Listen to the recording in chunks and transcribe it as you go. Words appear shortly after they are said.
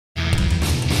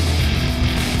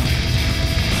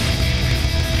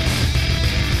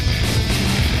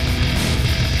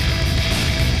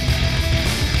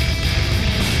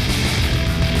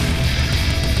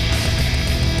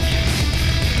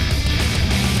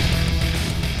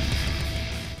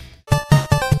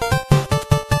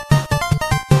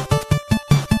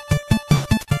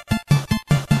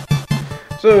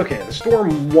So okay, the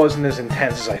storm wasn't as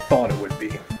intense as I thought it would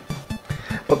be.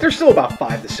 But there's still about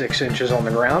 5 to 6 inches on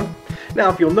the ground. Now,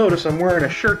 if you'll notice, I'm wearing a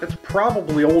shirt that's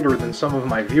probably older than some of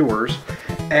my viewers,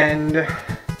 and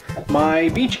my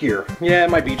beach gear. Yeah,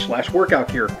 my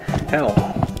beach/workout gear. Hell,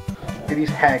 look at these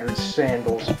haggard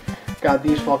sandals. Got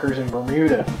these fuckers in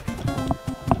Bermuda.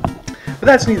 But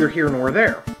that's neither here nor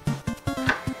there.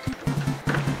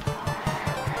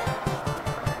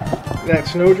 That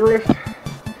snowdrift?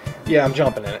 Yeah, I'm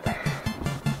jumping in it.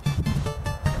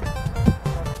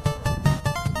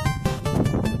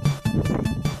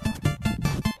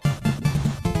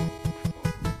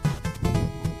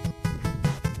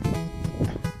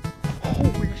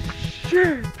 Holy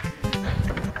shit!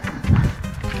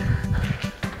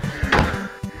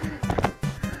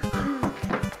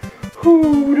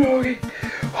 Ooh, doggy!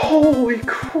 Holy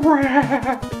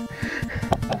crap!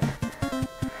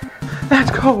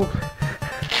 That's cold!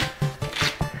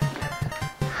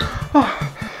 Oh,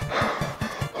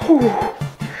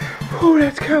 ooh,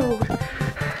 that's cold!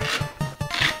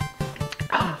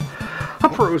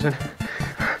 I'm frozen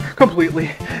completely,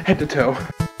 head to toe.